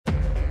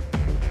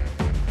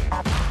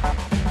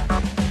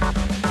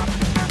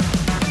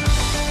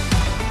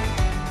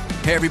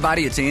Hey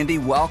everybody, it's Andy.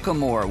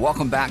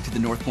 Welcome back to the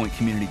North Point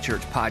Community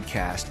Church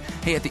podcast.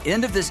 Hey, at the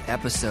end of this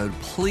episode,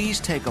 please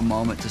take a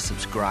moment to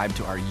subscribe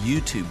to our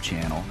YouTube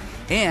channel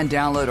and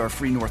download our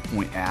free North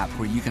Point app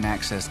where you can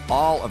access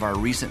all of our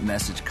recent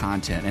message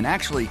content. And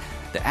actually,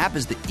 the app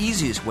is the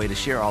easiest way to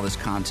share all this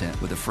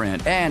content with a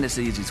friend, and it's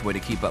the easiest way to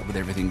keep up with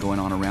everything going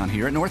on around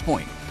here at North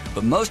Point.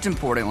 But most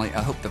importantly,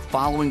 I hope the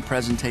following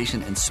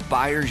presentation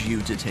inspires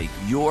you to take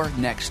your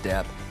next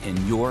step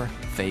in your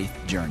faith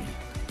journey.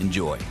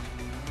 Enjoy.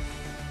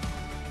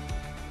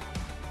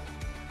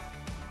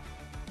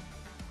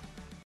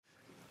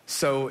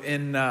 So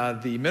in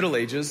the Middle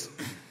Ages,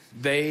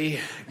 they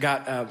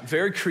got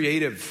very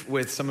creative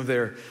with some of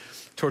their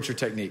torture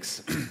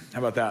techniques. How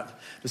about that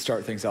to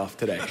start things off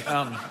today?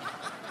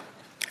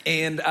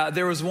 And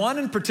there was one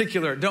in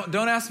particular. Don't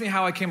ask me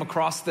how I came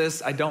across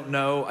this. I don't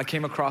know. I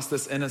came across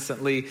this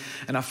innocently,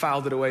 and I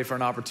filed it away for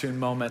an opportune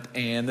moment.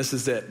 And this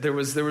is it. There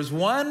was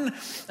one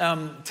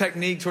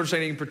technique, torture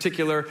technique in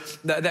particular,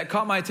 that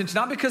caught my attention,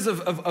 not because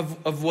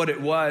of what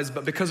it was,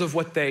 but because of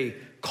what they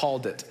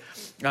called it.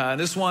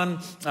 This one,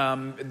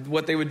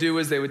 what they would do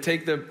is they would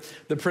take the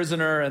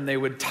prisoner and they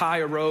would tie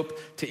a rope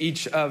to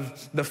each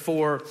of the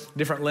 4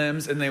 different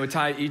limbs, and they would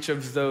tie each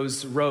of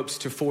those ropes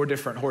to 4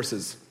 different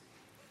horses.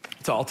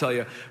 So I'll tell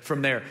you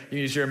from there. You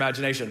use your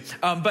imagination.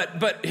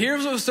 But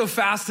here's what was so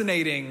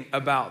fascinating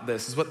about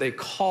this is what they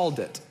called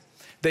it.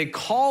 They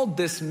called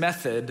this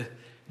method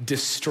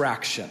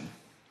distraction.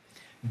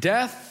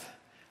 Death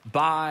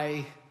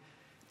by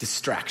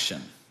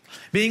distraction.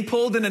 Being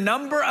pulled in a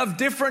number of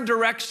different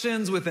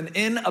directions with an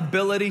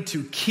inability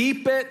to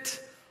keep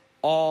it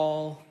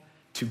all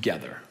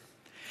together.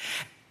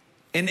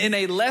 And in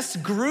a less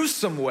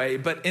gruesome way,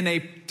 but in a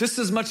just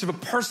as much of a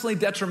personally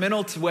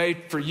detrimental way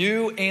for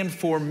you and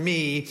for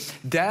me,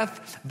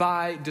 death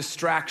by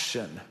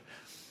distraction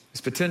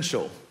is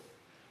potential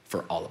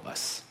for all of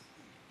us.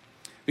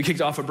 We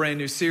kicked off a brand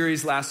new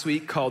series last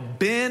week called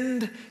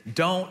Bend,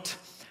 Don't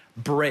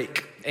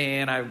Break.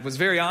 And I was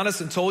very honest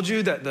and told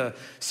you that the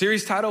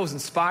series title was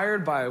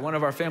inspired by one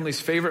of our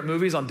family's favorite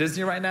movies on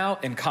Disney right now,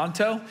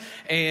 Encanto.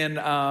 And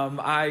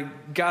I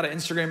got an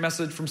Instagram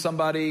message from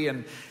somebody,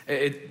 and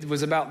it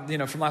was about,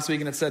 from last week,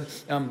 and it said,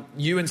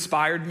 you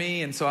inspired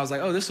me. And so I was like,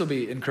 oh, this will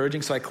be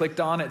encouraging. So I clicked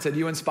on it. It said,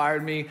 you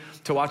inspired me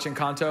to watch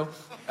Encanto.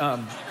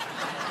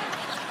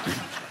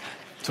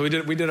 So we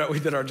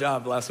did our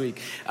job last week.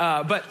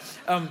 But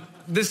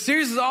this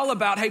series is all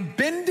about, hey,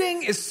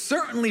 bending is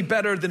certainly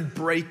better than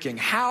breaking.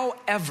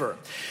 However,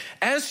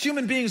 as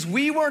human beings,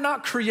 we were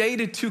not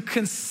created to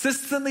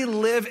consistently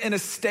live in a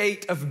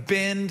state of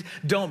bend,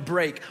 don't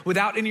break,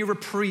 without any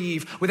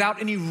reprieve,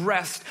 without any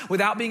rest,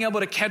 without being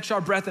able to catch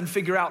our breath and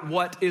figure out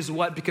what is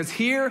what. Because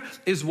here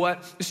is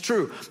what is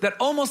true, that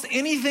almost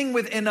anything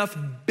with enough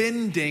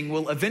bending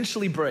will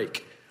eventually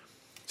break,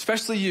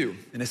 especially you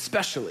and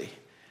especially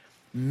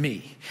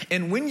me.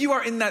 And when you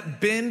are in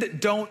that bend,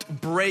 don't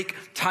break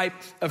type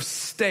of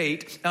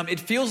state, it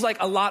feels like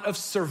a lot of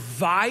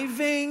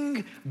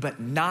surviving, but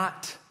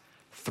not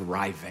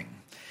thriving.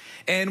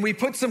 And we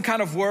put some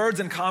kind of words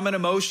and common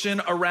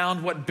emotion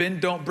around what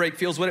bend, don't break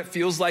feels, what it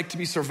feels like to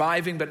be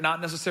surviving, but not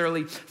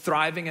necessarily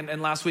thriving.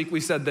 And last week we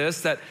said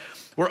this, that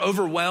we're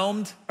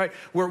overwhelmed, right?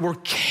 We're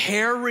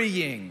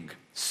carrying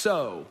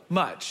so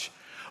much.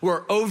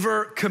 We're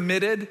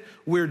overcommitted.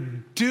 We're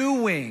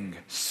doing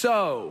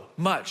so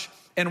much.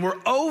 And we're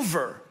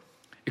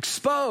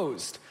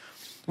overexposed.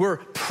 We're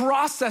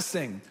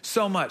processing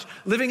so much.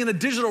 Living in the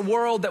digital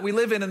world that we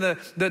live in and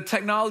the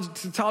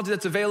technology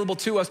that's available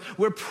to us,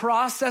 we're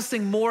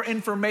processing more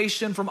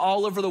information from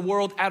all over the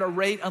world at a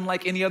rate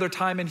unlike any other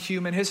time in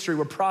human history.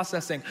 We're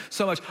processing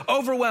so much.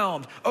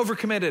 Overwhelmed,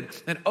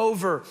 overcommitted, and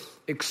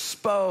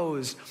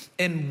overexposed.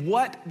 And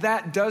what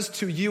that does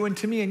to you and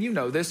to me, and you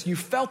know this, you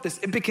felt this,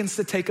 it begins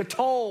to take a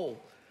toll.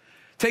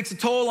 Takes a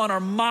toll on our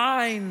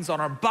minds, on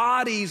our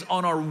bodies,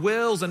 on our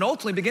wills, and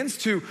ultimately begins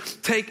to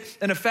take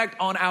an effect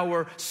on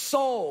our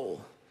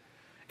soul.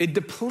 It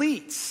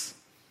depletes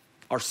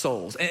our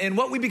souls. And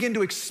what we begin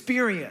to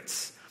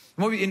experience,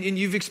 and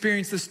you've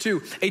experienced this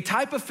too, a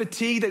type of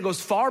fatigue that goes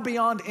far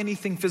beyond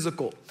anything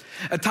physical.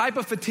 A type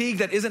of fatigue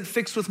that isn't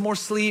fixed with more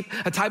sleep.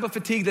 A type of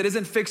fatigue that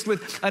isn't fixed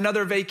with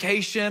another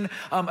vacation.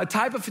 A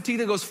type of fatigue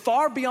that goes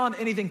far beyond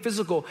anything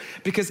physical,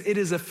 because it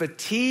is a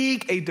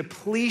fatigue, a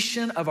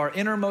depletion of our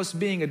innermost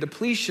being, a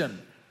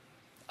depletion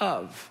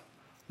of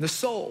the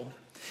soul.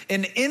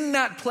 And in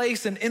that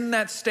place and in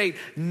that state,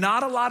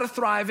 not a lot of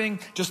thriving,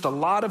 just a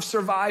lot of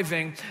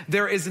surviving.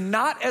 There is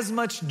not as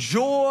much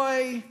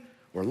joy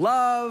or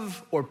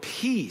love or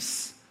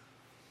peace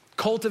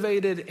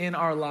cultivated in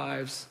our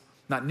lives,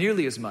 not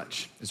nearly as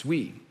much as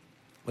we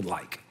would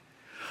like.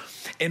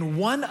 And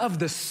one of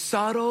the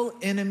subtle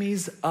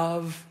enemies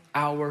of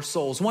our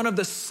souls, one of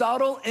the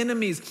subtle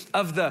enemies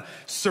of the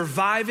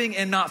surviving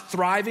and not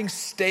thriving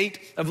state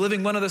of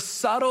living, one of the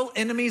subtle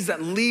enemies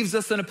that leaves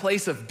us in a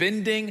place of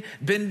bending,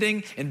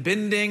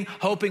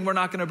 hoping we're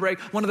not gonna break.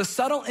 One of the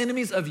subtle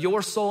enemies of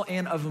your soul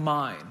and of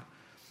mine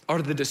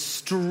are the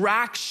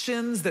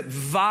distractions that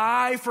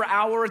vie for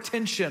our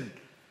attention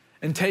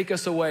and take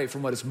us away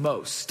from what is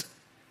most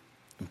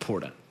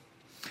important.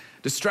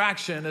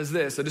 Distraction is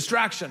this, a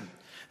distraction,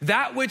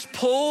 that which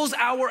pulls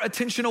our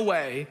attention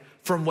away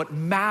from what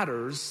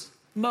matters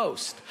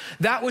most.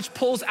 That which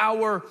pulls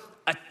our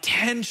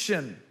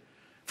attention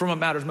from what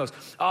matters most.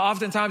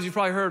 Oftentimes you've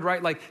probably heard,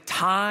 right, like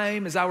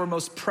time is our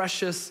most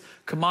precious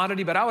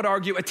commodity, but I would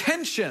argue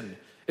attention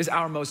is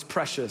our most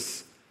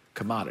precious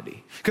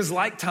commodity. Because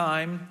like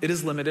time, it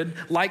is limited.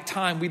 Like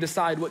time, we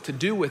decide what to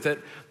do with it.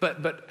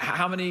 But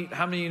how many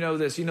of you know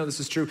this? You know this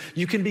is true.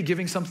 You can be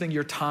giving something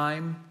your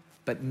time,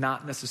 but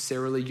not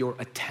necessarily your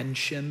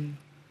attention.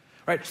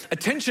 Right?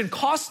 Attention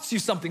costs you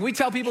something. We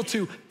tell people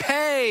to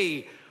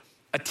pay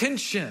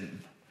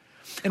attention.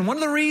 And one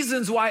of the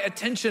reasons why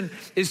attention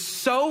is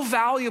so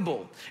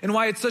valuable and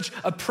why it's such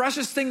a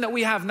precious thing that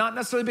we have, not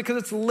necessarily because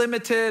it's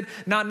limited,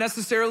 not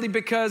necessarily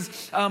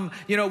because,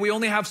 we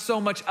only have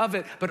so much of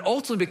it, but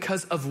ultimately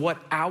because of what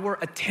our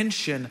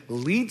attention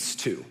leads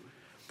to.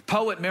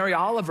 Poet Mary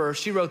Oliver,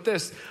 she wrote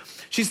this.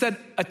 She said,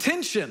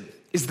 attention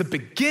is the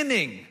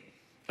beginning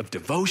of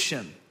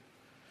devotion.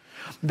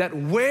 That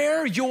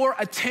where your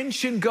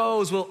attention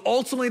goes will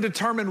ultimately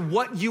determine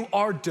what you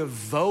are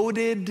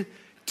devoted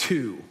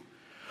to.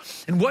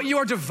 And what you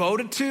are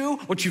devoted to,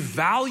 what you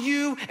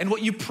value, and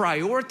what you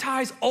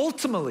prioritize,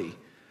 ultimately,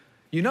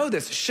 you know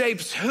this,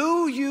 shapes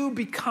who you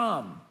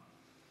become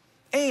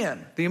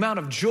and the amount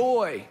of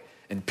joy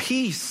and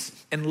peace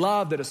and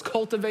love that is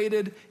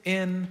cultivated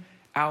in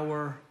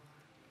our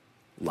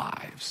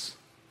lives.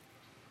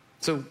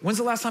 So when's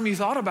the last time you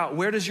thought about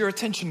where does your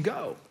attention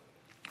go?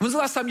 When's the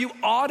last time you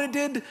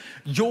audited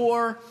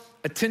your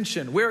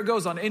attention, where it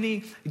goes on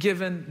any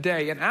given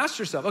day, and ask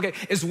yourself, okay,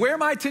 is where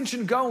my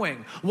attention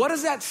going? What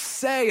does that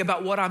say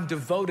about what I'm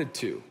devoted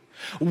to?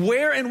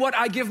 Where and what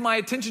I give my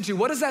attention to,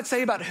 what does that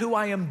say about who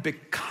I am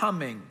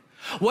becoming?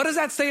 What does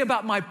that say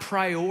about my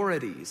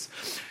priorities?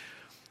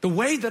 The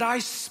way that I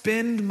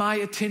spend my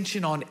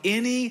attention on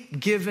any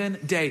given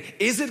day,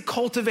 is it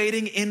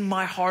cultivating in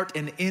my heart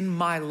and in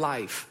my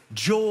life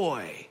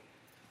joy,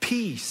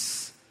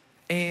 peace,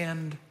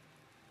 and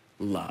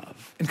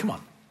love? And come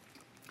on.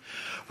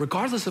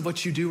 Regardless of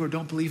what you do or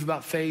don't believe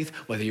about faith,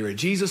 whether you're a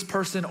Jesus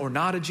person or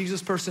not a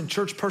Jesus person,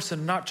 church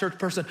person, not church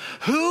person,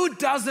 who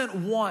doesn't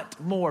want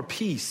more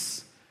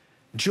peace,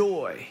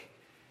 joy,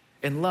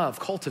 and love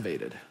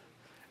cultivated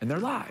in their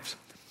lives?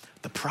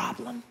 The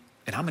problem,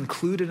 and I'm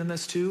included in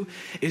this too,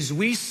 is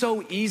we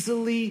so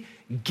easily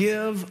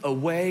give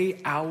away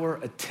our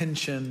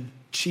attention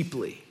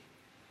cheaply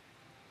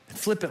and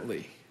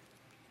flippantly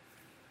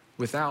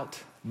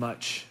without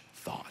much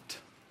thought.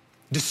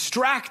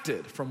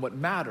 Distracted from what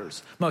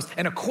matters most.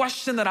 And a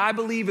question that I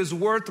believe is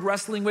worth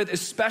wrestling with,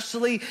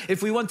 especially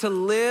if we want to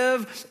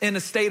live in a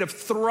state of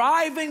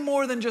thriving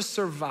more than just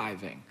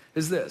surviving,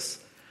 is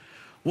this.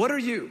 What are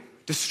you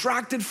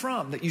distracted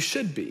from that you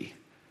should be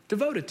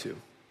devoted to?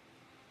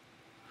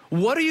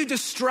 What are you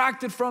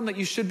distracted from that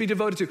you should be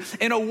devoted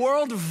to? In a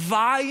world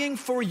vying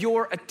for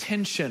your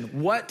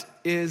attention, what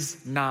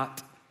is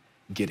not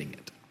getting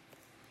it?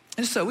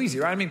 And it's so easy,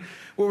 right? I mean,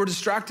 we're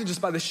distracted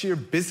just by the sheer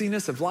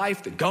busyness of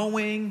life, the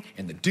going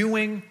and the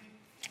doing,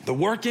 the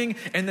working,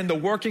 and then the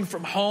working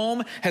from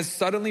home has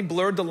suddenly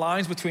blurred the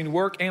lines between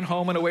work and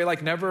home in a way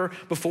like never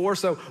before.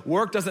 So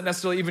work doesn't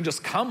necessarily even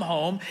just come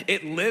home,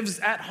 it lives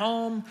at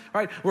home,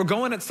 right? We're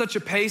going at such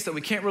a pace that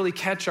we can't really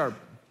catch our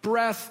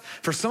breath.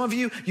 For some of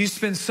you, you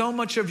spend so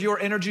much of your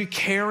energy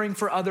caring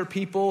for other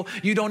people,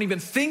 you don't even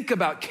think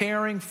about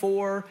caring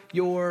for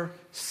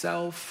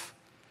yourself.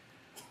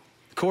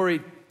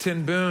 Corrie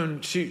ten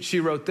Boom, she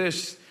wrote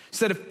this. She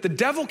said, if the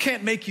devil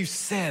can't make you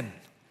sin,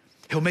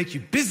 he'll make you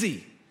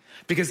busy,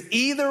 because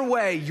either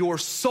way, your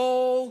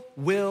soul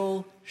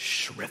will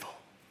shrivel.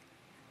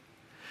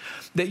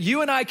 That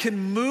you and I can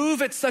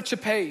move at such a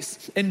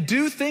pace and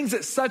do things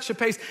at such a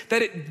pace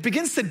that it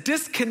begins to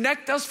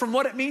disconnect us from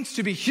what it means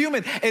to be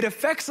human. It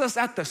affects us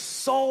at the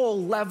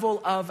soul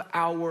level of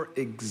our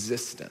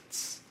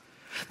existence.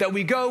 That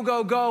we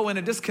go, and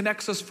it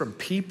disconnects us from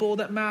people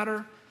that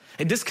matter.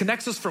 It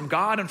disconnects us from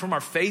God and from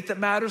our faith that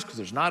matters, because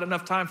there's not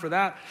enough time for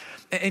that.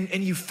 And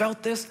you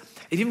felt this.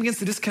 It even begins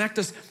to disconnect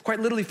us quite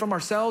literally from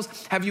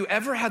ourselves. Have you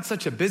ever had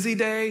such a busy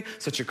day,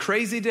 such a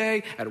crazy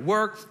day at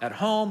work, at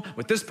home,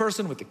 with this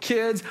person, with the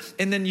kids,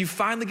 and then you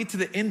finally get to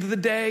the end of the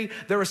day,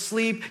 they're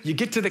asleep, you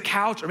get to the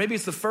couch, or maybe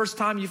it's the first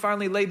time you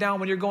finally lay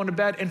down when you're going to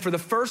bed, and for the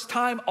first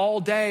time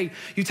all day,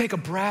 you take a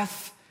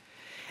breath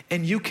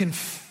and you can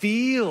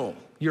feel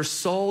your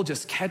soul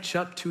just catch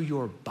up to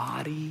your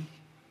body.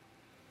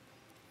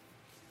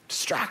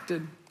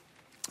 Distracted.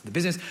 The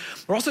business.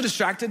 We're also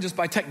distracted just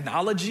by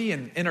technology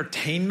and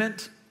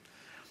entertainment.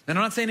 And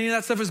I'm not saying any of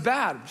that stuff is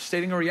bad. I'm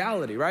stating a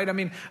reality, right? I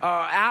mean,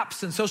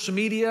 apps and social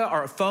media,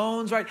 our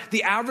phones, right?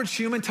 The average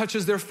human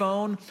touches their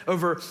phone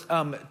over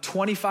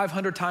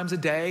 2,500 times a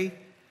day.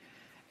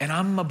 And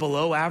I'm a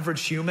below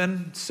average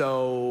human,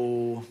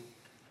 so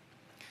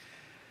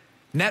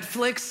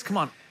Netflix, come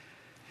on.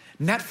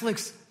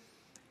 Netflix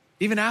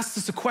even asks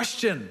us a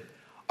question.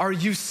 Are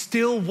you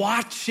still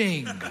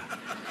watching?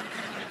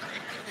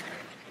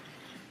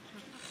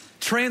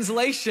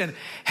 Translation,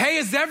 hey,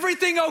 is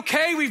everything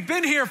okay? We've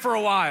been here for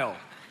a while.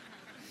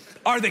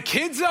 Are the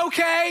kids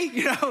okay?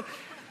 You know,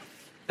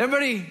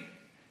 everybody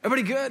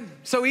good?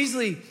 So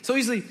easily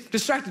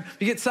distracted.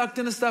 You get sucked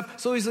into stuff,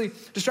 so easily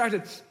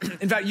distracted.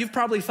 In fact, you've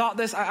probably thought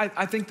this.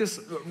 I think this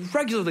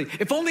regularly.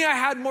 If only I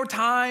had more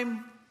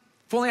time.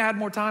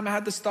 I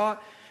had this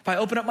thought. If I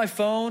open up my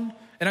phone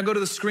and I go to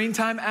the screen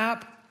time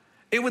app,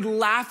 it would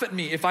laugh at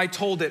me if I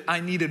told it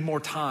I needed more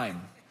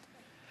time.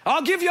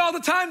 I'll give you all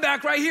the time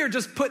back right here.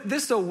 Just put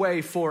this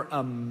away for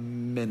a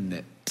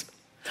minute.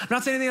 I'm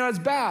not saying anything that's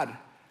bad.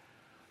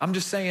 I'm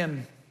just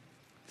saying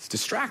it's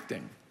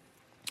distracting.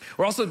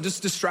 We're also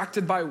just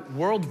distracted by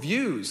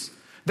worldviews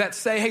that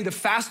say, hey, the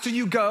faster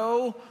you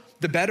go,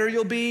 the better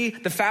you'll be.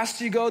 The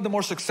faster you go, the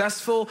more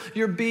successful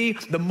you'll be.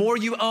 The more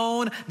you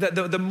own,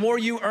 the more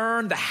you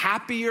earn, the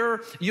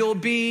happier you'll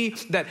be.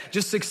 That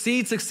just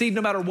succeed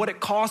no matter what it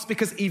costs,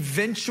 because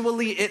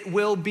eventually it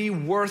will be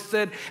worth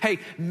it. Hey,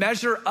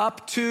 measure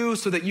up to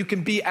so that you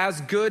can be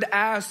as good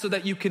as, so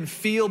that you can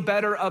feel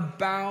better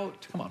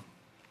about. Come on.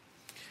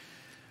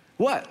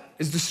 What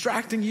is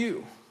distracting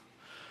you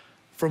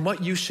from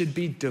what you should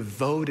be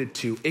devoted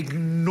to?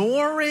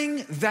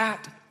 Ignoring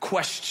that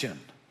question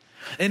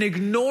and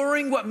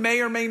ignoring what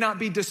may or may not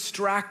be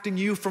distracting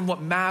you from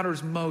what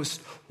matters most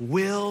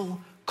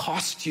will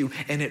cost you,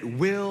 and it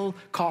will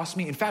cost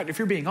me. In fact, if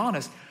you're being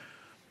honest,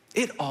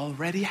 it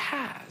already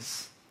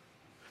has.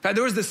 In fact,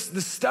 there was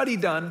this study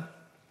done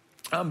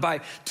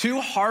by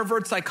 2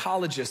 Harvard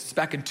psychologists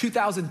back in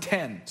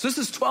 2010. So this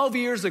is 12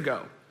 years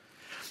ago.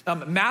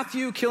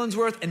 Matthew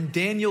Killingsworth and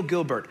Daniel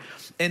Gilbert.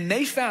 And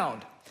they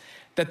found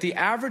that the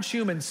average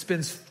human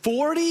spends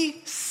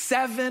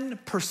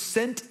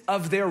 47%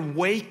 of their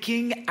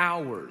waking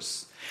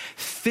hours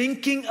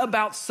thinking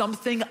about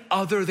something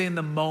other than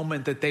the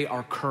moment that they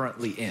are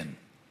currently in.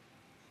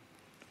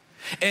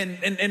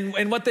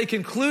 And what they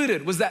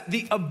concluded was that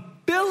the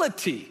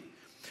ability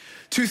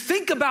to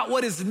think about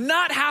what is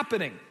not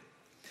happening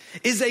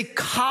is a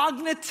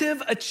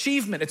cognitive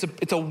achievement.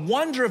 It's a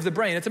wonder of the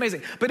brain. It's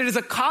amazing. But it is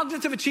a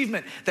cognitive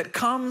achievement that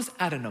comes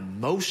at an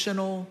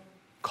emotional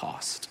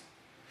cost.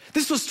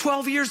 This was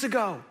 12 years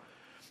ago.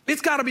 It's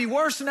got to be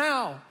worse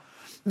now.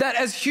 That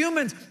as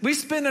humans, we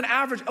spend an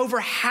average over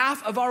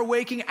half of our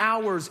waking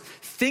hours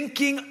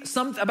thinking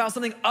about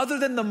something other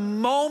than the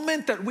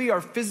moment that we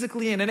are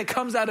physically in, and it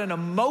comes at an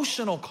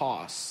emotional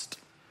cost.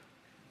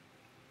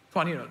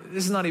 Come on,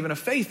 this is not even a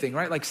faith thing,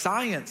 right? Like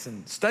science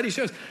and study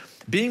shows,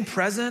 being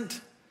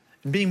present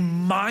and being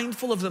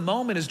mindful of the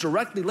moment is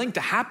directly linked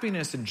to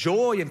happiness and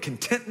joy and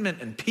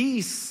contentment and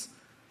peace.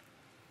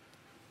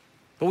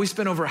 But we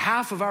spend over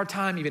half of our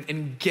time even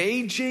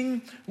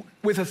engaging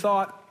with a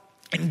thought,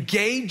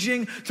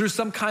 engaging through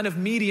some kind of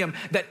medium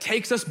that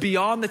takes us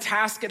beyond the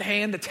task at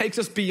hand, that takes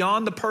us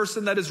beyond the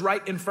person that is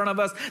right in front of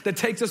us, that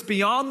takes us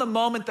beyond the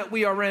moment that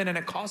we are in, and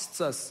it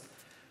costs us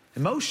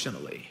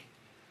emotionally.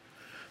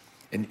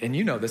 And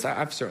you know this,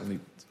 I've certainly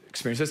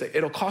experienced this.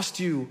 It'll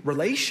cost you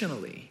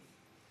relationally.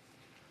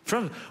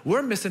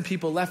 We're missing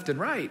people left and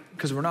right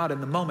because we're not in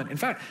the moment. In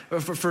fact,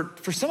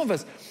 for some of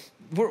us,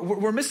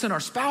 we're missing our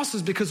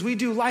spouses because we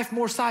do life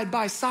more side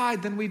by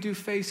side than we do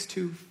face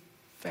to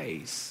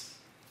face.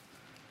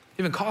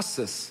 It even costs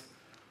us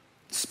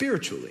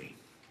spiritually.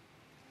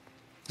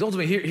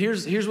 Ultimately,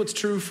 here's what's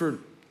true for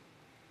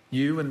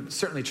you and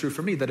certainly true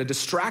for me, that a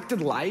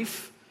distracted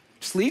life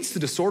just leads to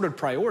disordered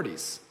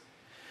priorities.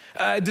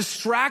 A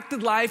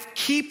distracted life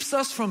keeps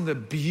us from the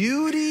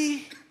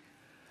beauty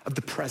of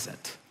the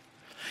present.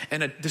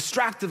 And a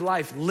distracted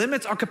life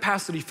limits our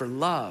capacity for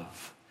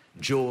love,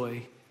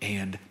 joy,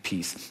 and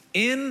peace.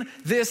 In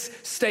this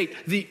state,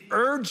 the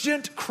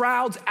urgent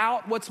crowds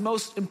out what's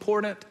most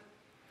important.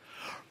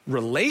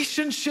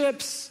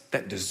 Relationships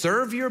that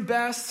deserve your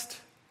best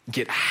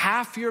get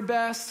half your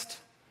best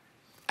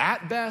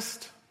at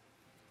best.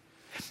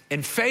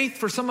 And faith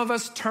for some of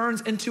us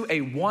turns into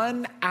a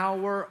 1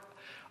 hour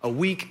a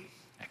week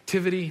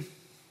activity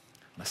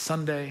on a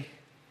Sunday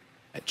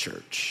at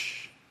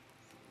church.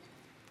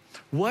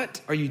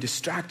 What are you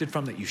distracted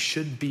from that you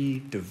should be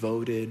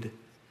devoted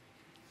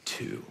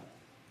to?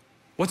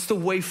 What's the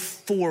way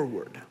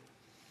forward?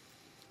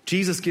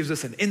 Jesus gives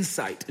us an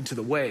insight into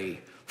the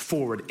way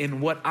forward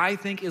in what I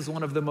think is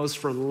one of the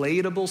most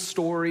relatable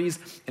stories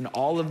in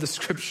all of the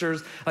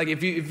scriptures. Like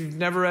if you've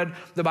never read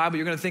the Bible,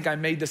 you're going to think I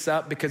made this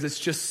up because it's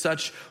just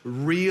such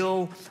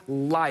real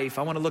life.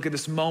 I want to look at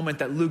this moment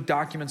that Luke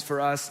documents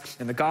for us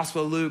in the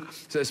Gospel of Luke.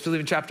 So it's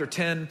in chapter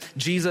 10.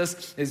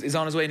 Jesus is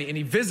on his way and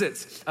he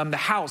visits the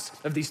house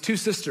of these 2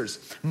 sisters,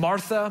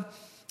 Martha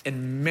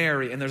and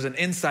Mary. And there's an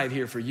insight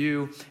here for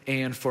you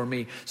and for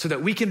me so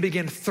that we can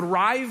begin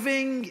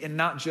thriving and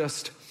not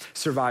just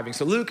surviving.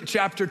 So Luke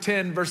chapter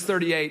 10, verse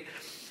 38,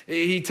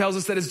 he tells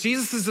us that as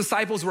Jesus'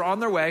 disciples were on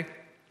their way,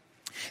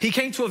 he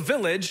came to a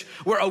village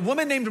where a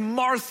woman named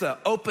Martha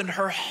opened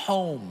her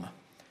home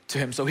to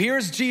him. So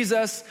here's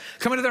Jesus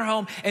coming to their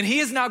home, and he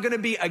is now going to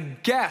be a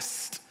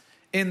guest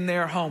in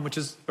their home, which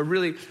is a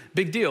really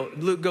big deal.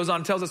 Luke goes on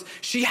and tells us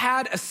she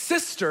had a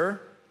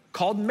sister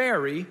called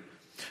Mary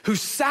who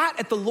sat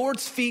at the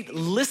Lord's feet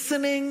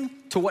listening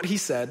to what he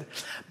said,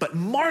 but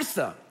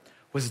Martha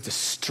was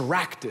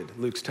distracted,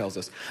 Luke tells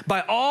us,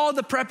 by all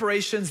the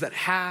preparations that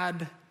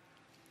had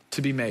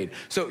to be made.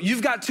 So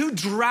you've got two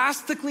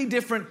drastically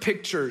different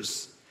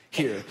pictures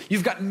here.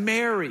 You've got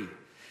Mary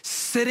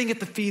sitting at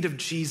the feet of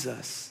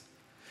Jesus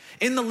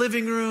in the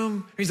living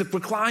room. He's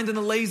reclined in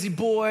the lazy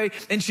boy,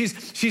 and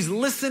she's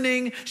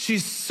listening.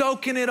 She's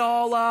soaking it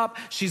all up.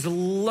 She's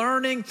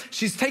learning.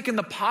 She's taken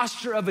the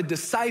posture of a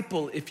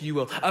disciple, if you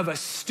will, of a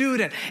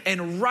student.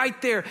 And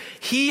right there,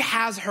 he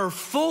has her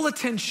full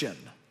attention.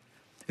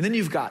 And then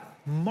you've got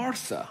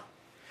Martha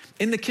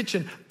in the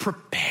kitchen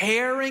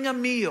preparing a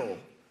meal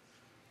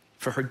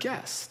for her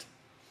guest.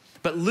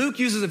 But Luke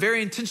uses a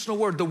very intentional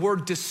word, the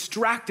word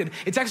distracted.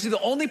 It's actually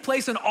the only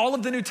place in all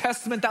of the New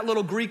Testament that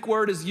little Greek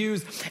word is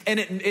used. And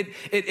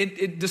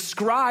it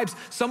describes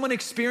someone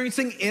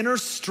experiencing inner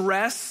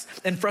stress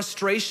and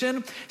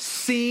frustration,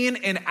 seen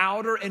in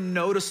outer and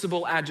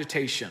noticeable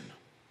agitation.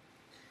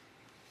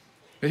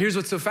 But here's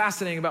what's so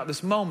fascinating about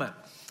this moment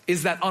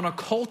is that on a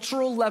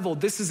cultural level,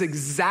 this is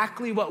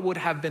exactly what would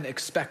have been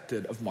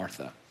expected of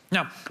Martha.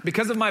 Now,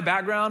 because of my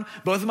background,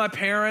 both of my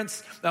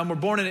parents were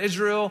born in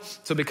Israel.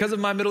 So because of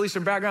my Middle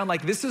Eastern background,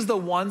 like this is the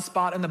one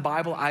spot in the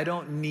Bible I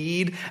don't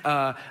need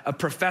a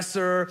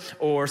professor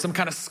or some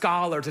kind of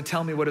scholar to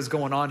tell me what is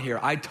going on here.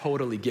 I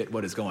totally get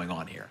what is going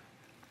on here.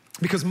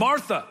 Because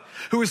Martha,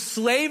 who is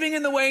slaving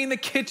in the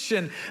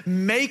kitchen,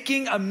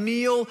 making a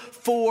meal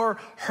for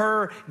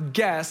her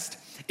guest,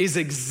 is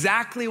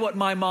exactly what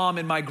my mom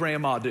and my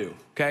grandma do,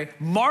 okay?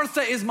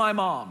 Martha is my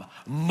mom.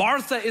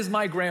 Martha is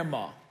my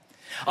grandma.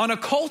 On a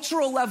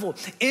cultural level,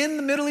 in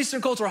the Middle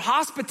Eastern culture,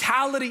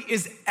 hospitality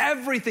is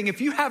everything. If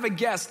you have a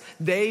guest,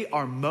 they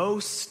are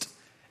most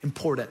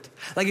important.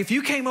 Like if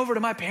you came over to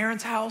my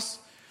parents' house,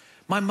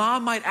 my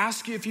mom might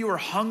ask you if you were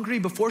hungry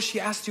before she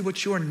asked you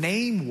what your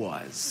name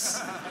was.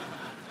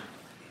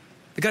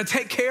 They gotta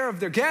take care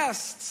of their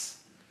guests.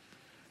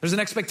 There's an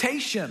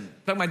expectation.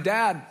 In fact, my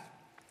dad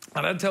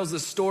tells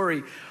this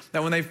story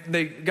that when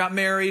they got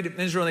married in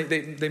Israel,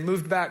 they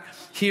moved back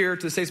here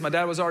to the States. My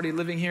dad was already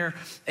living here.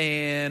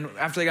 And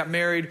after they got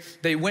married,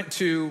 they went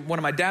to one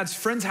of my dad's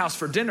friend's house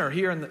for dinner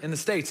here in the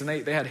States. And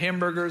they had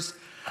hamburgers.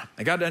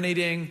 They got done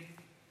eating.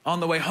 On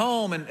the way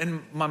home,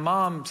 and my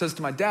mom says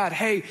to my dad,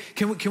 hey,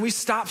 can we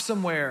stop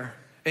somewhere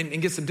and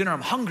get some dinner?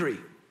 I'm hungry.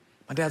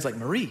 My dad's like,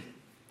 Marie,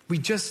 we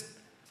just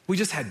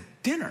had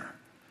dinner.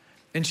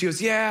 And she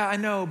goes, yeah, I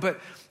know, but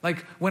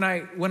like when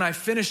I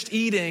finished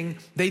eating,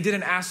 they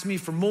didn't ask me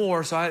for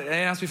more, so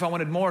they asked me if I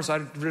wanted more, so I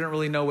didn't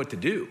really know what to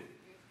do.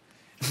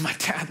 And my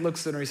dad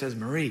looks at her and he says,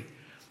 Marie,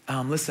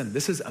 listen,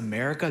 this is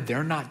America.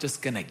 They're not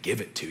just gonna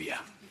give it to you.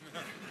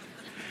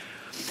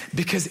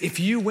 Because if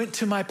you went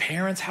to my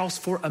parents' house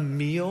for a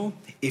meal,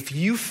 if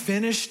you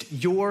finished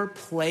your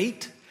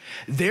plate,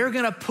 they're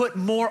gonna put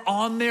more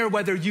on there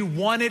whether you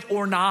want it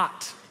or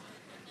not.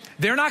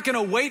 They're not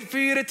gonna wait for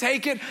you to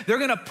take it. They're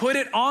gonna put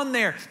it on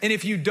there. And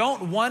if you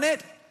don't want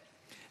it,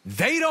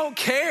 they don't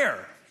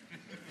care.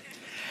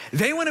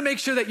 They wanna make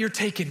sure that you're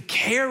taken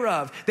care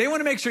of. They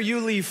wanna make sure you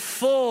leave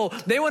full.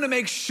 They wanna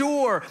make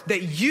sure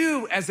that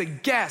you as a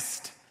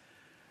guest,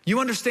 you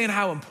understand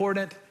how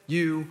important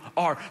you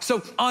are.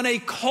 So on a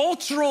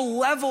cultural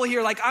level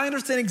here, like I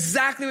understand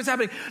exactly what's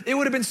happening. It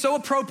would have been so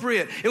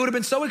appropriate. It would have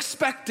been so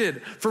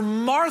expected for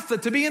Martha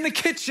to be in the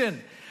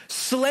kitchen,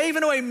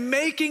 slaving away,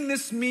 making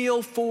this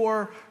meal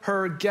for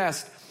her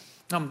guest.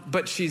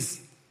 But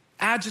she's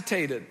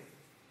agitated.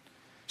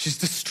 She's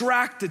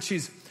distracted.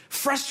 She's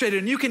frustrated.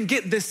 And you can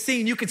get this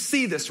scene. You can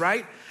see this,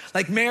 right?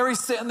 Like Mary's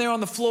sitting there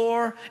on the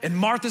floor and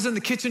Martha's in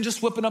the kitchen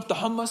just whipping up the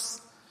hummus.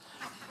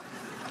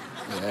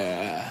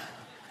 Yeah.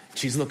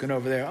 She's looking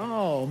over there.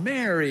 Oh,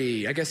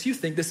 Mary, I guess you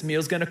think this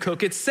meal's gonna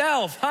cook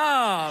itself,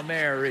 huh,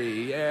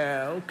 Mary?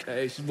 Yeah,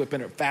 okay. She's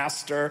whipping it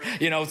faster.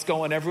 You know, it's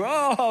going everywhere.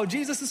 Oh,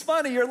 Jesus is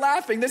funny. You're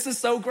laughing. This is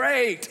so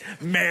great.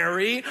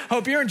 Mary,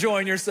 hope you're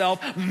enjoying yourself.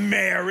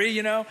 Mary,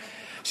 you know.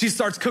 She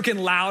starts cooking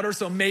louder,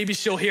 so maybe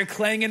she'll hear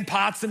clanging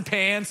pots and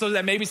pans so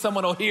that maybe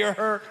someone will hear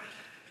her.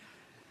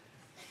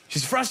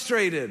 She's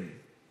frustrated.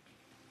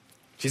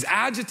 She's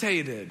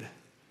agitated.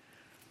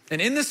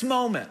 And in this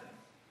moment,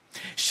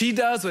 she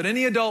does what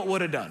any adult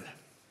would have done.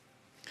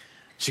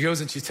 She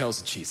goes and she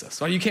tells Jesus.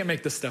 Well, you can't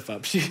make this stuff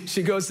up.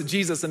 She goes to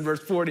Jesus in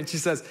verse 40 and she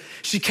says,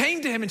 she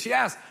came to him and she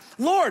asked,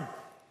 Lord,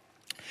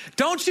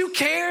 don't you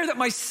care that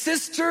my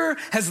sister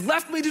has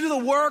left me to do the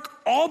work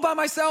all by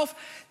myself?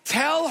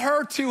 Tell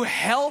her to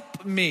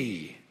help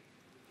me.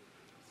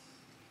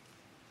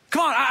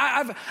 Come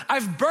on,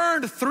 I've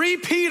burned 3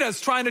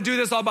 pitas trying to do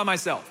this all by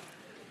myself.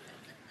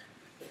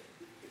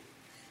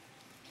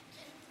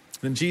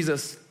 Then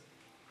Jesus,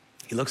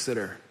 he looks at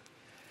her.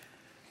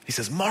 He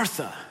says,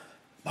 Martha,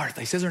 Martha.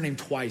 He says her name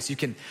twice. You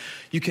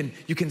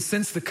can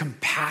sense the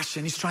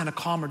compassion. He's trying to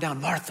calm her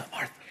down. Martha,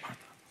 Martha, Martha.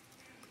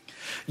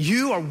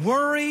 You are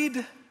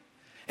worried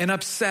and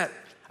upset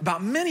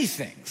about many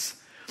things,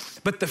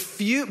 but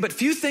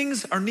few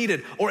things are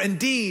needed, or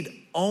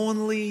indeed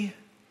only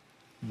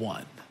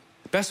one.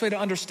 The best way to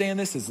understand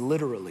this is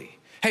literally.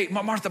 Hey,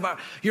 Martha,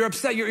 you're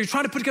upset. You're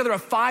trying to put together a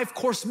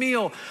 5-course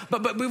meal,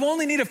 but we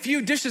only need a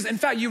few dishes. In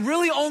fact, you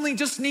really only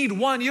just need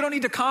one. You don't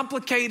need to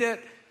complicate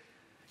it.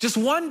 Just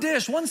one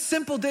dish, one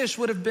simple dish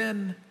would have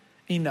been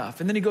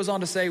enough. And then he goes on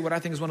to say what I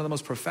think is one of the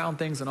most profound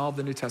things in all of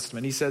the New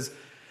Testament. He says,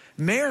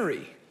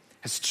 Mary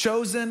has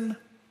chosen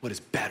what is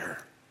better,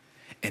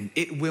 and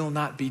it will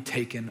not be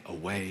taken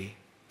away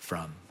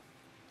from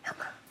her.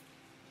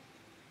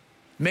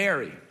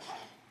 Mary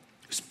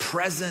was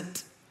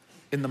present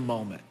in the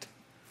moment.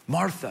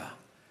 Martha,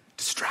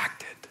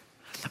 distracted.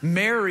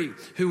 Mary,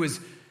 who was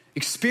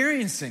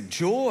experiencing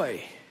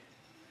joy,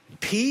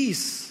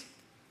 peace,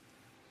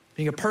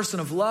 being a person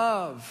of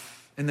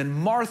love. And then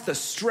Martha,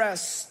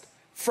 stressed,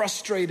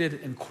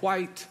 frustrated, and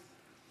quite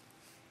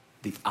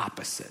the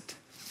opposite.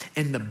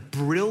 And the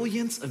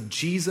brilliance of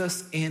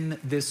Jesus in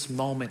this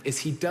moment is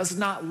he does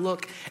not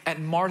look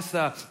at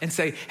Martha and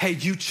say, hey,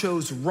 you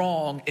chose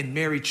wrong and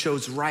Mary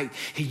chose right.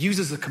 He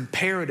uses a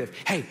comparative.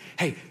 Hey,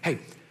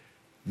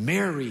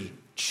 Mary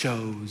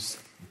chose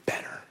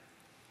better.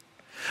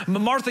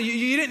 Martha,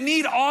 you didn't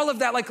need all of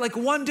that. Like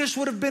one dish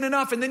would have been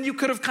enough. And then you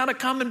could have kind of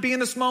come and be in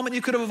this moment.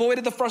 You could have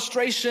avoided the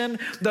frustration,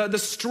 the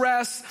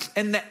stress,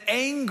 and the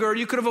anger.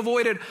 You could have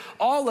avoided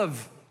all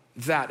of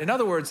that. In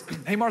other words,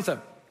 hey,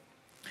 Martha,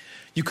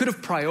 you could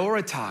have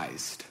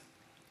prioritized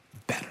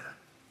better.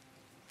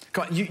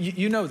 Come on,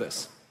 you know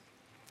this.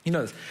 You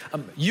know this.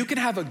 You can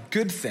have a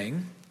good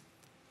thing,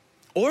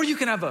 or you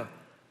can have a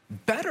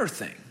better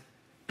thing.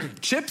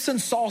 Chips and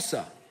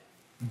salsa,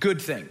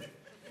 good thing.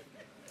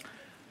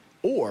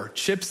 Or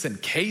chips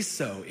and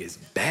queso is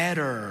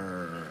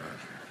better,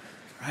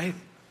 right?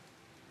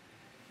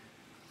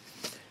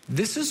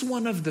 This is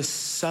one of the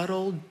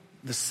subtleties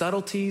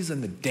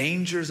and the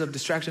dangers of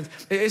distractions.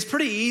 It's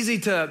pretty easy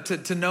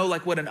to know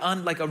like what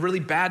a really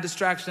bad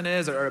distraction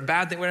is or a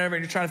bad thing, whatever,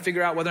 and you're trying to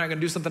figure out whether or not you're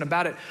gonna do something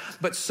about it.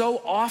 But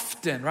so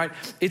often, right,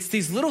 it's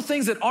these little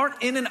things that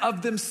aren't in and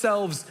of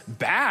themselves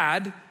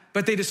bad,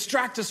 but they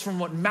distract us from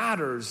what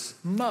matters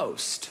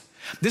most.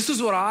 This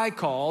is what I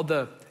call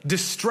the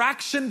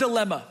distraction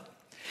dilemma.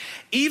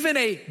 Even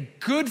a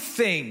good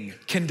thing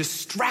can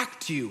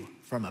distract you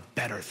from a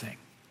better thing.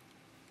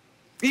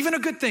 Even a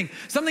good thing,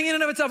 something in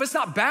and of itself, it's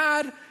not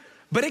bad,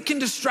 but it can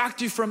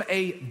distract you from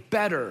a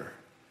better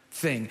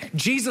thing.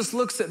 Jesus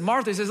looks at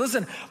Martha, he says,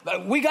 listen,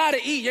 we gotta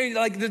eat.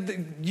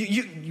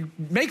 You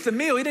make the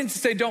meal. He didn't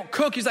say don't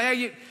cook. He's like,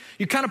 hey,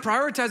 you kind of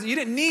prioritize it. You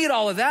didn't need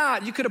all of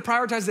that. You could have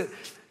prioritized it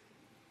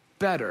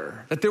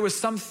better, that there was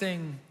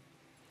something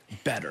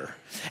better.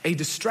 A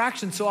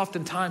distraction so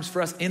oftentimes for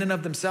us in and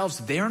of themselves,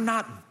 they're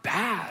not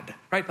bad,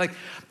 right? Like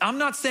I'm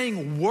not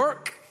saying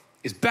work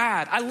is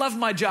bad. I love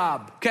my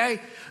job,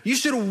 okay? You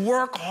should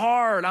work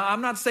hard.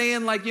 I'm not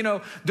saying like,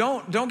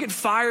 don't get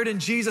fired in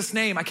Jesus'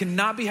 name. I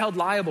cannot be held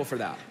liable for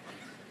that.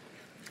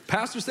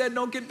 Pastor said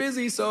don't get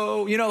busy,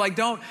 so,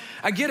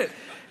 I get it.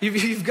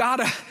 You've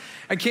gotta,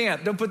 I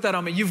can't, don't put that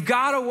on me. You've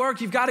gotta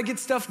work, you've gotta get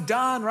stuff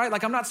done, right?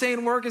 Like I'm not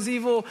saying work is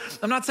evil.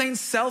 I'm not saying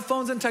cell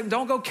phones and tech,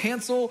 don't go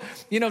cancel,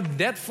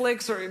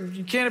 Netflix, or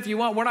you can if you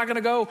want. We're not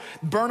gonna go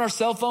burn our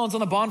cell phones on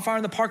the bonfire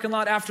in the parking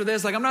lot after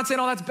this. Like I'm not saying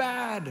all that's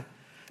bad.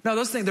 No,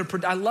 those things,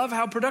 I love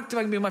how productive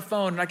I can be on my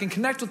phone and I can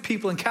connect with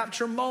people and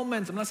capture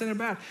moments. I'm not saying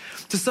they're bad.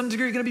 To some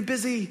degree, you're gonna be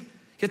busy. You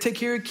gotta take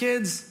care of your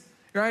kids,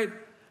 right?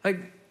 Like,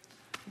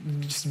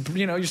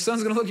 your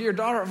son's gonna look at your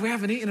daughter, we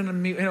haven't eaten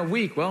in a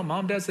week. Well,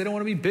 mom, dad, they don't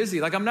wanna be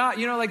busy. Like I'm not,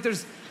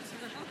 there's.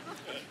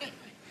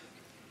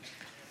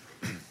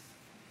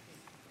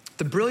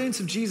 The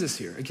brilliance of Jesus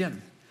here,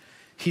 again,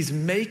 he's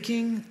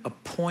making a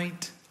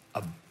point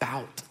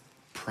about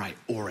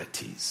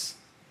priorities.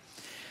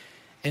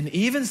 And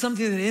even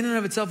something that in and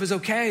of itself is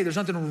okay, there's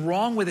nothing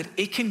wrong with it,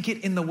 it can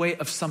get in the way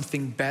of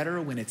something better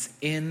when it's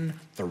in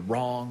the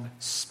wrong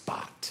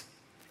spot.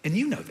 And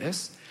you know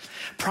this.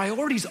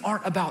 Priorities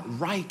aren't about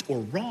right or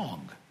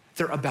wrong.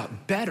 They're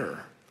about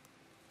better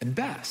and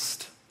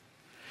best.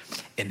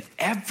 And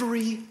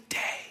every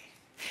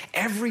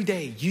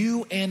day,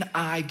 you and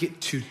I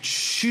get to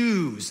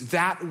choose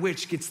that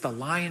which gets the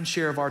lion's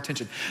share of our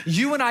attention.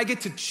 You and I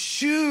get to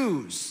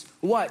choose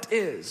what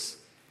is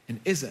and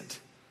isn't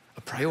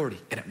a priority,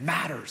 and it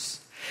matters.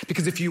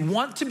 Because if you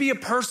want to be a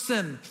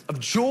person of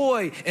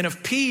joy and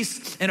of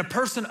peace and a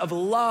person of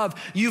love,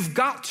 you've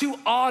got to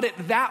audit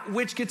that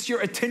which gets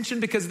your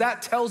attention, because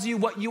that tells you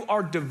what you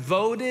are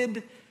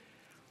devoted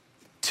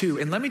to.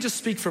 And let me just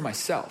speak for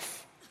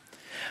myself.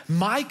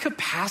 My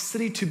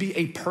capacity to be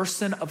a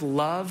person of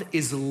love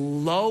is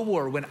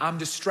lower when I'm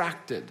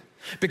distracted.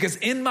 Because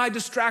in my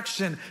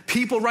distraction,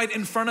 people right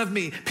in front of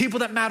me, people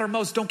that matter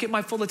most, don't get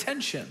my full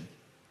attention.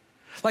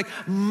 Like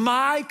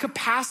my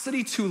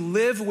capacity to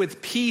live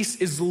with peace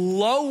is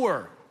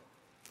lower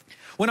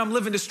when I'm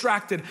living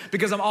distracted,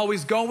 because I'm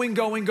always going,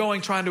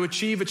 trying to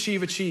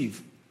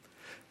achieve,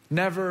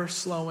 never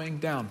slowing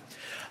down.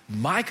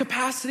 My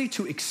capacity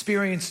to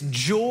experience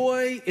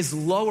joy is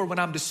lower when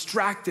I'm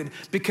distracted,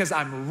 because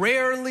I'm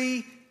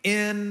rarely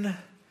in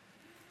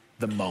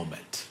the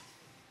moment.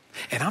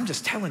 And I'm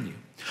just telling you,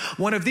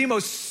 one of the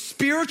most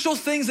spiritual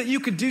things that you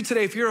could do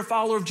today if you're a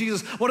follower of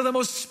Jesus, one of the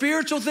most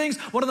spiritual things,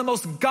 one of the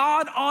most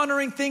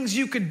God-honoring things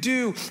you could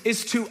do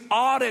is to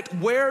audit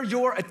where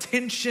your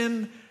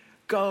attention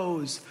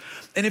goes.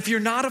 And if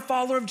you're not a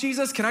follower of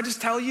Jesus, can I just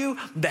tell you,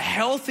 the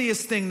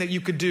healthiest thing that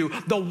you could do,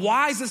 the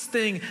wisest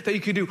thing that you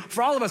could do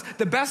for all of us,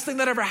 the best thing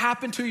that ever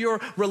happened to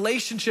your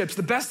relationships,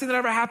 the best thing that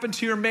ever happened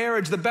to your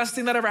marriage, the best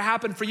thing that ever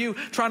happened for you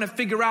trying to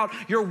figure out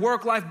your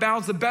work-life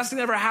balance, the best thing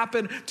that ever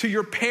happened to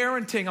your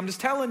parenting, I'm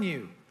just telling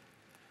you,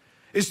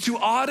 is to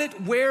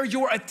audit where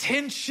your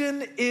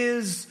attention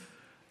is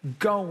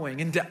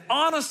going and to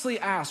honestly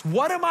ask,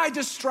 what am I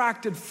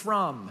distracted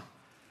from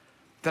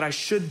that I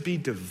should be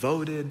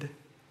devoted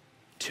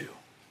to?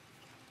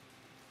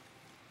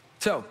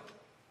 So,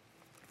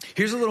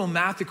 here's a little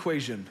math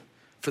equation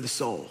for the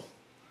soul.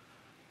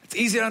 It's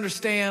easy to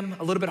understand,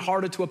 a little bit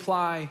harder to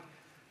apply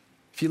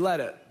if you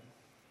let it.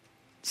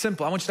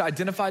 Simple. I want you to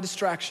identify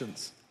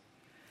distractions,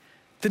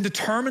 then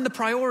determine the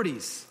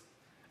priorities.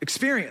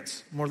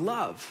 Experience more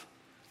love,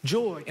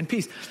 joy, and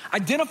peace.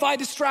 Identify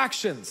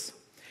distractions,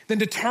 then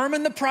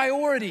determine the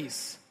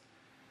priorities,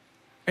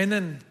 and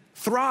then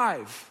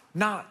thrive,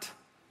 not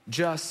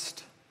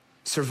just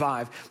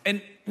survive.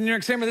 And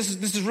you're saying, this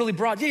is really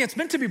broad. Yeah, it's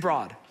meant to be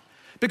broad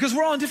because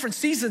we're all in different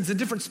seasons and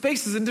different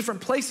spaces and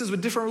different places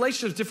with different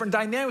relationships, different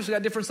dynamics. We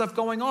got different stuff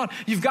going on.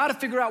 You've got to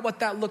figure out what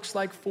that looks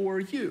like for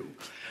you.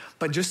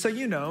 But just so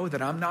you know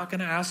that I'm not going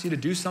to ask you to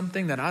do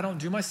something that I don't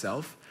do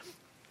myself,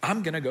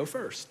 I'm going to go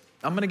first.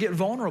 I'm going to get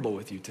vulnerable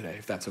with you today,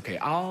 if that's okay.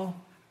 I'll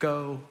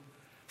go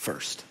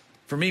first.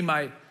 For me,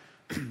 my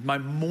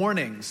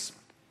mornings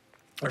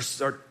are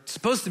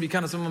supposed to be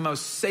kind of some of the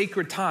most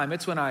sacred time.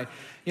 It's when I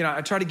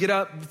try to get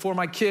up before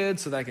my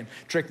kids so that I can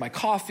drink my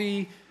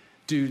coffee,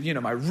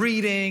 do, my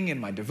reading and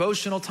my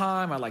devotional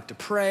time. I like to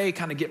pray,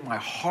 kind of get my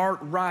heart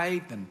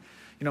right. And,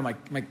 I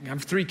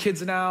have 3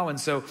 kids now, and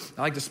so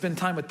I like to spend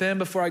time with them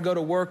before I go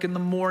to work in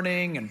the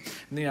morning. And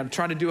I'm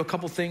trying to do a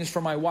couple things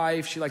for my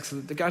wife. I like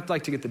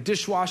to get the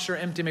dishwasher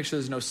empty, make sure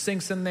there's no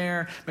sinks in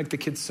there, make the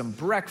kids some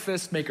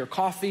breakfast, make her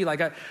coffee.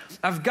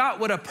 I've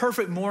got what a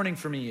perfect morning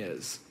for me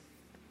is.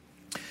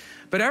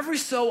 But every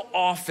so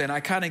often, I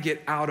kind of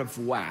get out of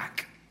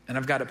whack, and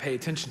I've got to pay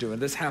attention to it.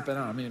 This happened,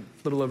 a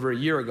little over a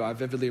year ago. I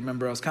vividly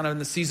remember I was kind of in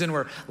the season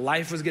where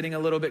life was getting a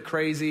little bit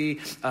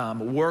crazy,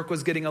 work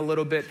was getting a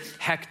little bit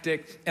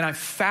hectic, and I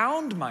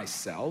found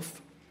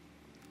myself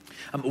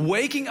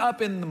waking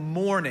up in the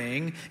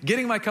morning,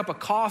 getting my cup of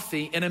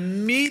coffee, and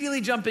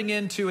immediately jumping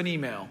into an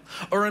email,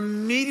 or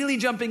immediately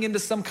jumping into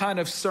some kind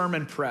of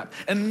sermon prep,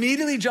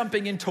 immediately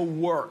jumping into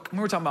work.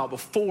 We're talking about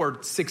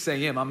before 6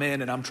 a.m., I'm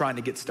in and I'm trying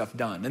to get stuff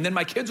done. And then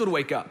my kids would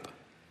wake up.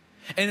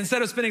 And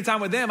instead of spending time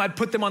with them, I'd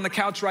put them on the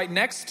couch right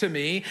next to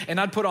me and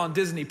I'd put on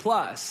Disney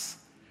Plus.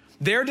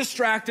 They're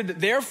distracted,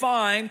 they're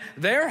fine,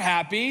 they're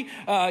happy,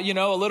 a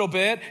little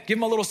bit, give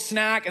them a little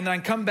snack, and then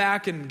I'd come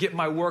back and get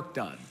my work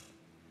done.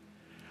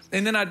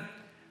 And then I'd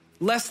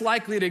less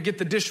likely to get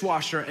the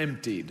dishwasher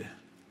emptied.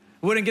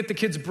 Wouldn't get the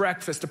kids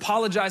breakfast,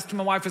 apologize to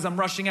my wife as I'm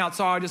rushing out,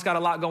 sorry, I just got a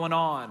lot going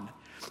on.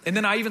 And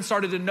then I even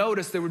started to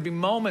notice there would be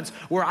moments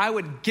where I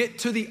would get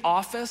to the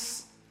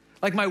office,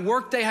 like my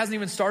work day hasn't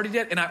even started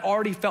yet, and I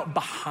already felt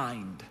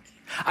behind.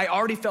 I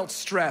already felt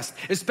stressed,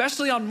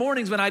 especially on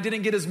mornings when I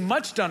didn't get as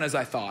much done as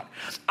I thought.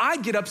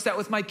 I'd get upset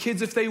with my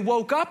kids if they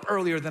woke up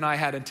earlier than I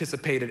had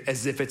anticipated,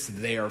 as if it's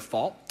their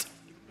fault.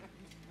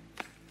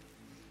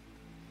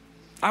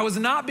 I was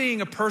not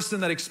being a person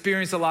that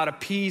experienced a lot of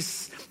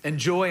peace and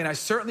joy, and I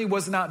certainly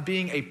was not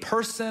being a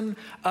person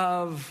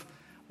of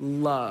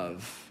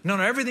love. No,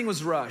 everything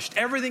was rushed.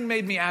 Everything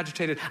made me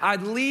agitated.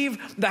 I'd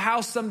leave the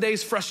house some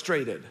days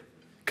frustrated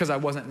because I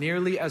wasn't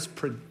nearly as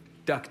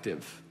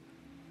productive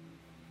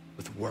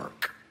with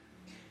work.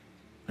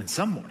 And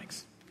some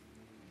mornings,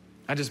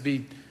 I'd just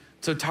be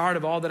so tired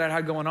of all that I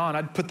had going on,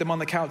 I'd put them on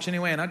the couch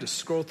anyway, and I'd just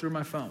scroll through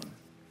my phone.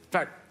 In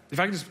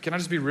fact, can I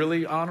just be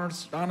really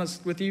honest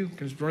with you?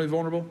 Can I be really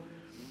vulnerable?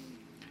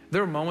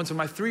 There were moments when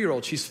my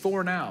 3-year-old, she's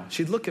 4 now,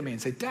 she'd look at me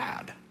and say,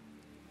 Dad,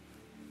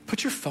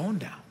 put your phone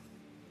down.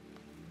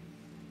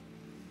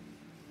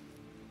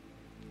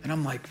 And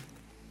I'm like,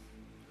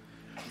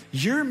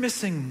 you're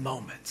missing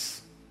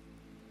moments.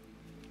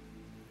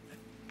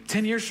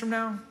 10 years from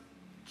now,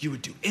 you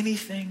would do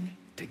anything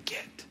to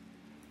get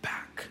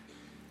back.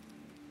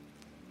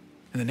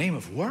 In the name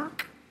of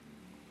work,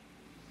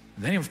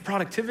 in the name of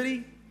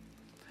productivity,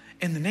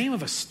 in the name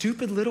of a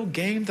stupid little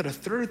game that a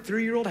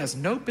 3-year-old has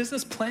no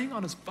business playing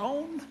on his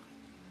phone.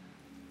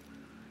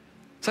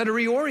 So I had to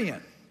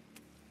reorient.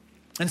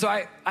 And so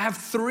I have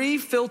 3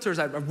 filters.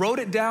 I wrote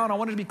it down. I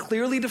wanted to be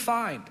clearly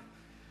defined.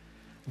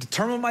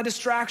 Determine what my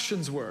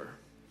distractions were.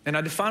 And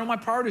I defined what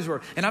my priorities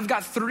were. And I've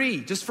got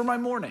 3 just for my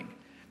morning.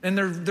 And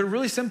they're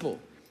really simple.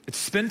 It's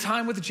spend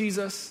time with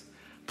Jesus,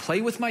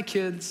 play with my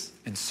kids,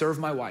 and serve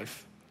my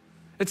wife.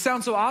 It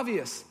sounds so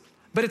obvious,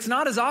 but it's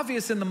not as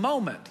obvious in the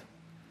moment.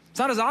 It's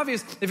not as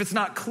obvious if it's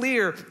not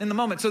clear in the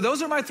moment. So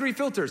those are my 3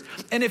 filters.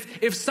 And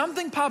if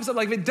something pops up,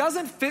 like if it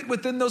doesn't fit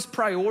within those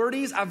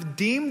priorities, I've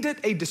deemed it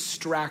a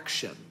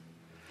distraction.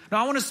 No,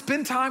 I want to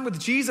spend time with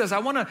Jesus. I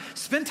want to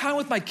spend time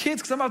with my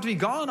kids because I'm about to be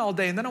gone all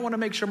day. And then I want to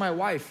make sure my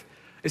wife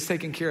is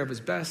taken care of as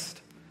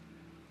best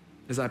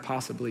as I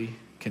possibly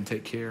can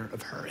take care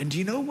of her. And do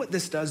you know what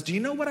this does? Do you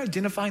know what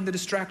identifying the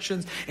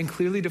distractions and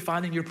clearly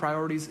defining your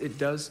priorities it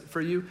does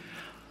for you?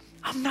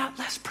 I'm not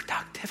less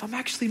productive. I'm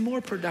actually more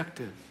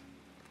productive.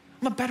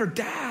 I'm a better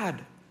dad.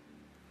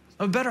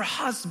 I'm a better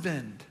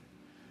husband.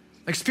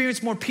 I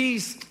experience more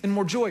peace and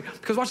more joy.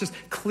 Because watch this,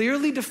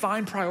 clearly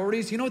defined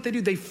priorities, you know what they do?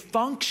 They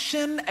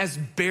function as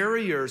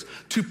barriers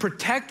to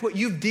protect what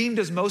you've deemed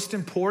as most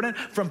important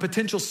from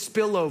potential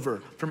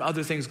spillover from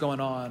other things going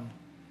on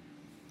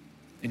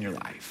in your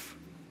life.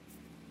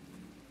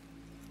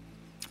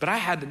 But I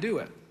had to do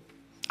it.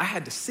 I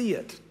had to see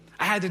it.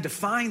 I had to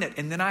define it,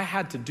 and then I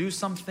had to do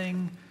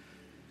something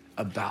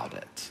about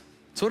it.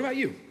 So what about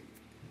you?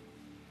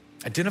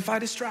 Identify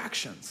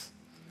distractions.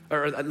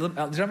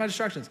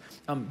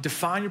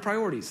 Define your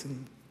priorities.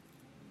 And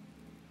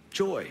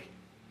joy,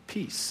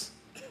 peace,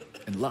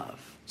 and love.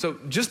 So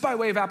just by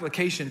way of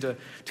application to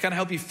kind of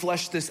help you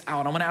flesh this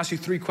out, I'm going to ask you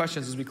 3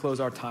 questions as we close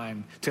our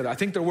time together. I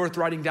think they're worth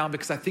writing down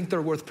because I think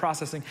they're worth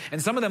processing.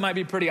 And some of them might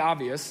be pretty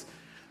obvious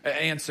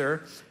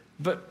answer.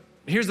 But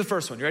here's the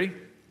first one. You ready?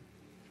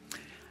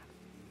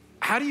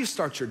 How do you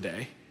start your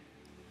day?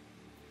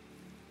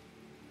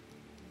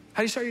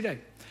 How do you start your day?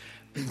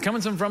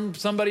 Coming from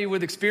somebody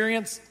with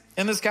experience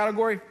in this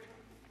category,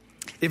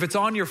 if it's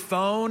on your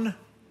phone,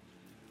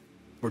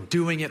 we're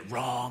doing it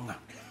wrong.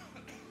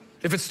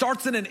 If it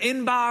starts in an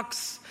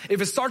inbox,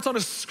 if it starts on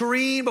a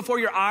screen before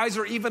your eyes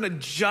are even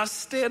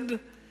adjusted,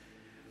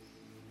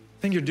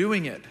 then you're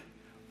doing it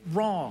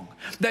wrong.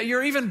 That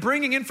you're even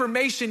bringing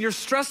information, you're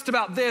stressed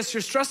about this,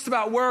 you're stressed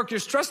about work, you're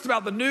stressed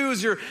about the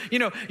news, you're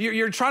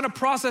trying to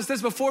process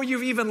this before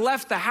you've even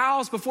left the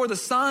house, before the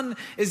sun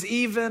is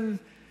even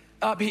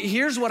up.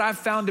 Here's what I've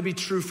found to be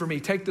true for me.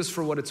 Take this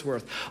for what it's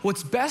worth.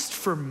 What's best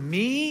for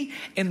me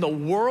and the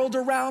world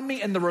around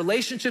me and the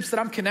relationships that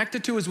I'm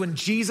connected to is when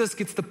Jesus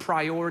gets the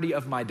priority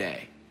of my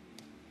day.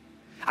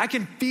 I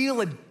can feel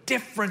a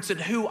difference in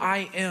who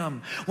I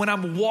am when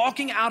I'm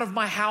walking out of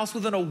my house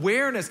with an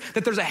awareness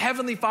that there's a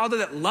heavenly Father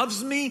that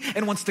loves me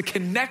and wants to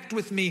connect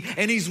with me,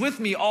 and he's with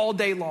me all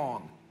day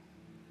long.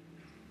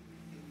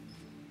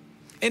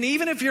 And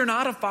even if you're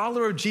not a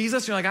follower of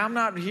Jesus, you're like, I'm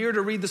not here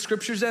to read the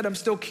scriptures yet, I'm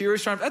still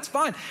curious. That's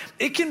fine.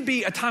 It can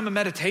be a time of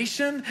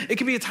meditation. It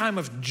can be a time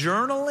of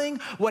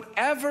journaling,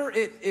 whatever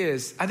it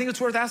is. I think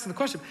it's worth asking the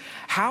question,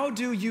 how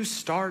do you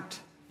start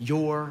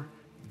your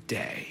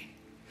day?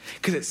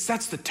 Because it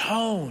sets the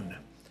tone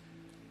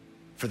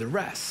for the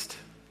rest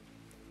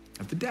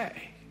of the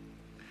day.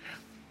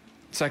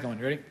 Second one,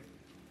 you ready?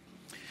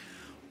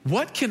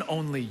 What can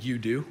only you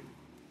do?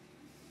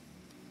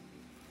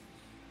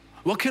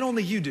 What can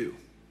only you do?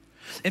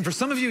 And for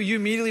some of you, you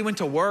immediately went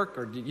to work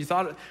or you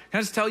thought, can I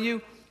just tell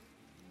you,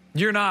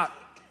 you're not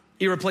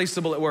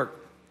irreplaceable at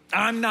work.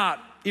 I'm not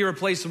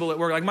irreplaceable at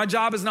work. Like my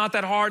job is not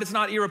that hard. It's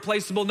not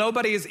irreplaceable.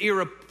 Nobody is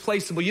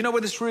irreplaceable. You know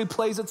where this really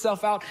plays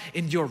itself out?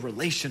 In your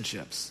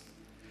relationships.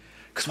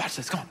 Because watch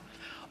this, come on.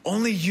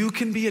 Only you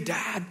can be a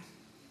dad.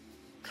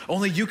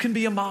 Only you can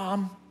be a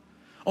mom.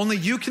 Only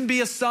you can be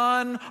a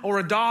son or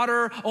a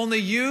daughter. Only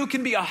you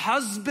can be a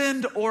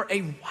husband or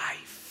a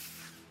wife.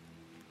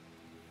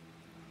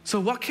 So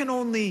what can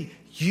only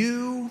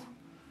you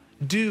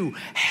do?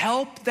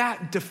 Help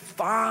that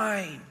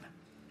define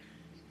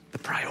the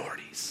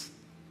priorities.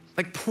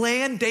 Like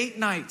plan date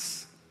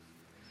nights.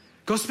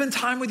 Go spend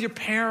time with your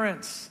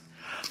parents.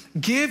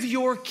 Give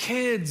your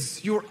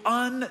kids your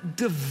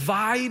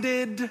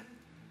undivided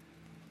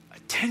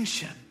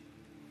attention.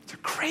 They're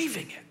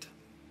craving it.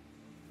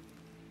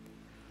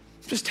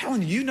 I'm just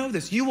telling you, you know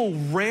this. You will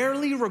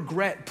rarely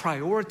regret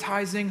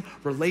prioritizing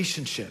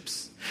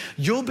relationships.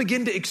 You'll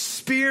begin to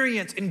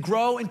experience and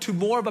grow into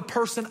more of a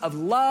person of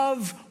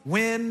love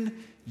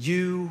when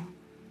you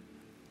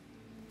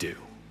do.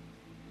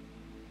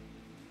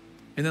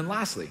 And then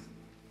lastly,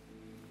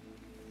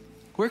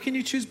 where can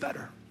you choose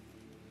better?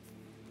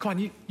 Come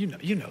on,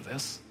 you know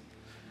this.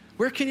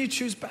 Where can you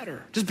choose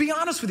better? Just be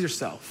honest with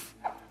yourself.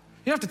 You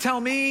don't have to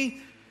tell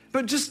me,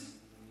 but just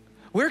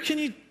where can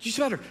you choose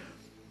better?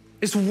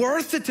 It's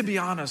worth it to be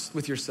honest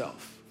with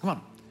yourself. Come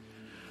on.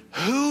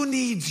 Who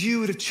needs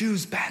you to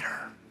choose better?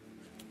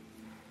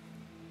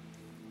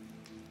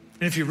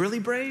 And if you're really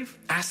brave,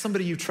 ask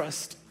somebody you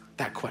trust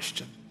that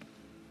question.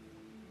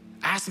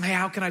 Ask them, hey,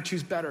 how can I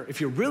choose better?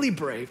 If you're really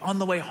brave, on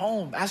the way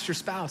home, ask your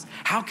spouse,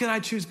 how can I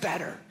choose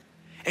better?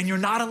 And you're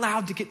not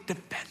allowed to get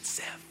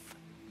defensive.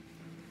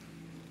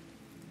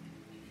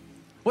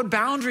 What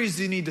boundaries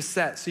do you need to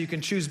set so you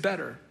can choose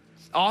better?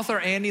 Author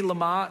Annie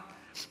Lamott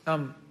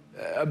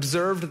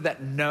observed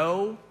that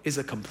no is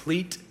a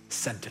complete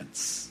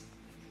sentence.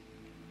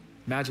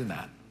 Imagine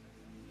that.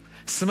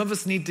 Some of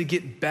us need to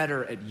get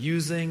better at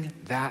using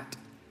that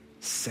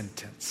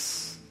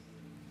sentence.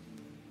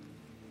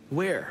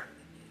 Where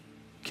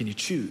can you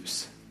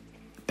choose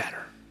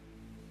better?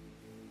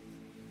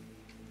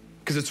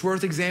 Because it's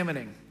worth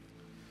examining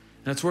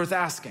and it's worth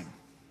asking.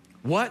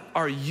 What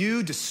are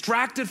you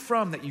distracted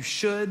from that you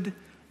should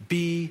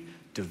be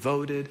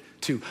devoted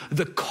to.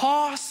 The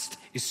cost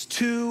is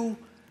too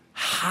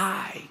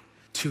high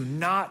to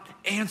not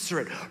answer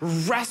it.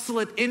 Wrestle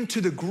it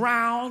into the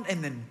ground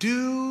and then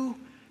do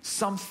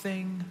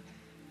something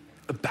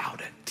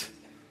about it.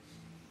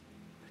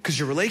 Because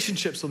your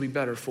relationships will be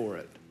better for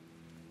it.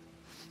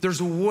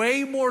 There's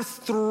way more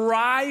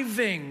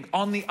thriving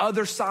on the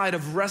other side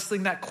of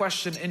wrestling that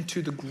question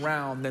into the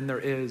ground than there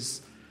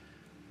is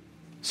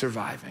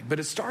surviving. But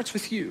it starts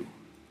with you.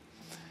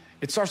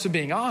 It starts with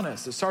being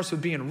honest. It starts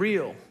with being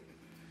real.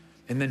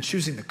 And then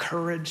choosing the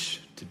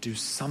courage to do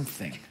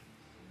something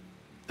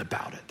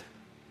about it.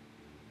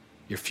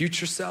 Your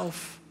future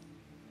self,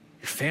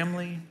 your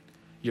family,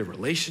 your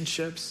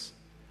relationships,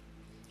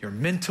 your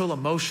mental,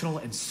 emotional,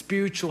 and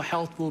spiritual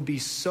health will be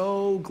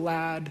so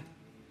glad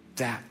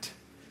that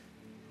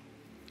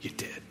you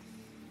did.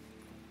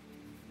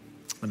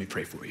 Let me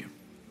pray for you.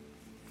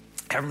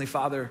 Heavenly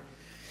Father,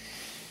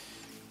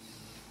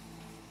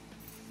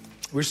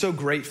 we're so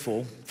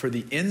grateful for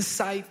the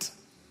insight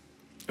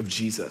of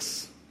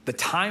Jesus, the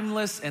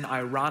timeless and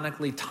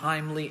ironically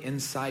timely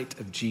insight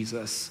of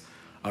Jesus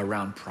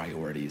around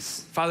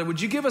priorities. Father,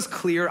 would you give us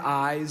clear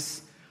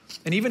eyes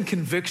and even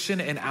conviction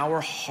in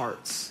our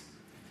hearts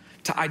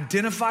to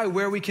identify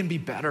where we can be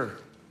better?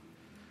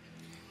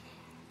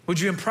 Would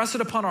you impress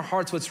it upon our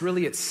hearts what's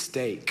really at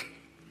stake?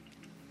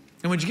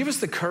 And would you give us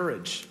the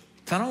courage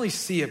to not only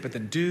see it, but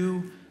then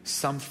do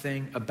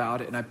something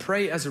about it? And I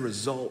pray as a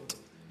result,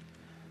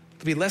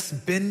 to be less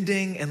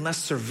bending and less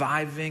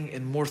surviving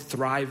and more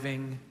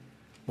thriving,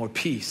 more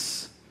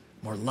peace,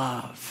 more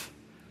love,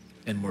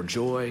 and more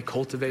joy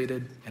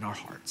cultivated in our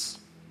hearts.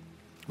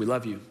 We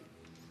love you.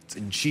 It's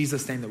in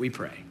Jesus' name that we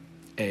pray.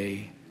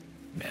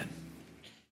 Amen.